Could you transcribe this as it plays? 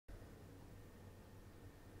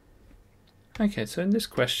Okay, so in this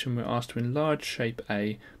question we're asked to enlarge shape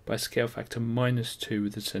A by scale factor -2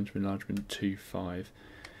 with the centre of enlargement 2, 5.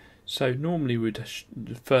 So normally we'd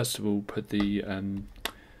first of all put the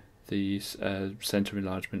centre of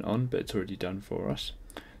enlargement on, but it's already done for us.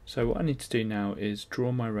 So what I need to do now is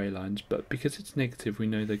draw my ray lines, but because it's negative we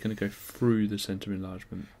know they're going to go through the centre of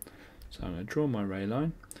enlargement. So I'm going to draw my ray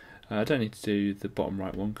line. I don't need to do the bottom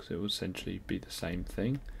right one because it will essentially be the same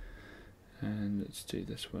thing. And let's do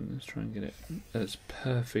this one. Let's try and get it as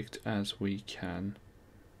perfect as we can.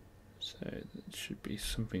 So it should be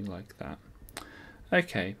something like that.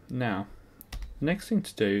 Okay, now the next thing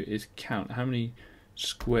to do is count how many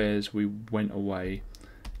squares we went away.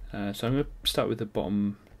 So I'm going to start with the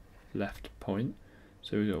bottom left point.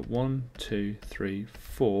 So we've got 1, 2, 3,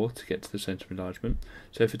 4 to get to the centre of enlargement.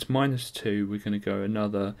 So if it's -2, we're going to go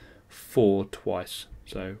another 4 twice.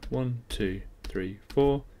 So 1, 2, 3,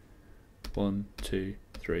 4. 1, 2,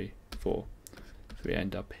 3, 4. So we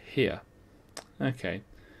end up here. Okay.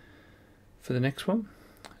 For the next one,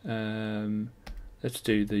 let's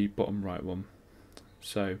do the bottom right one.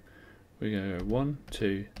 So we're going to go 1,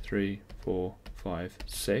 2, 3, 4, 5,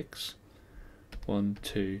 6. 1,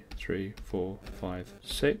 2, 3, 4, 5,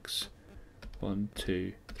 6. 1,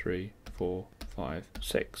 2, 3, 4, 5,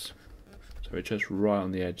 6. So we're just right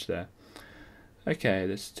on the edge there. Okay,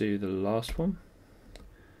 let's do the last one.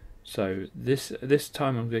 So this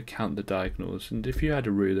time I'm going to count the diagonals, and if you had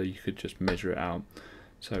a ruler you could just measure it out.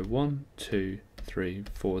 So 1, 2, 3,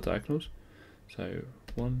 4 diagonals. So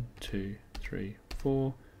 1, 2, 3,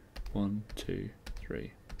 4. 1, 2,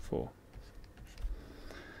 3, 4.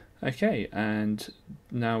 Okay, and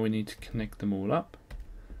now we need to connect them all up.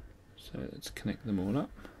 So let's connect them all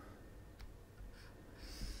up.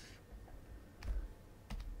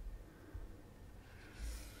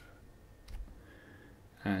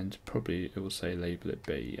 And probably it will say label it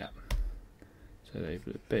B, yeah. So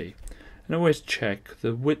label it B. And always check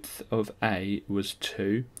the width of A was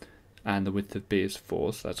 2 and the width of B is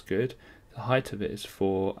 4, so that's good. The height of it is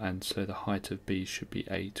 4, and so the height of B should be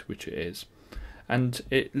 8, which it is. And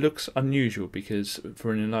it looks unusual because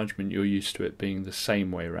for an enlargement you're used to it being the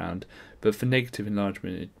same way around, but for negative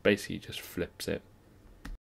enlargement it basically just flips it.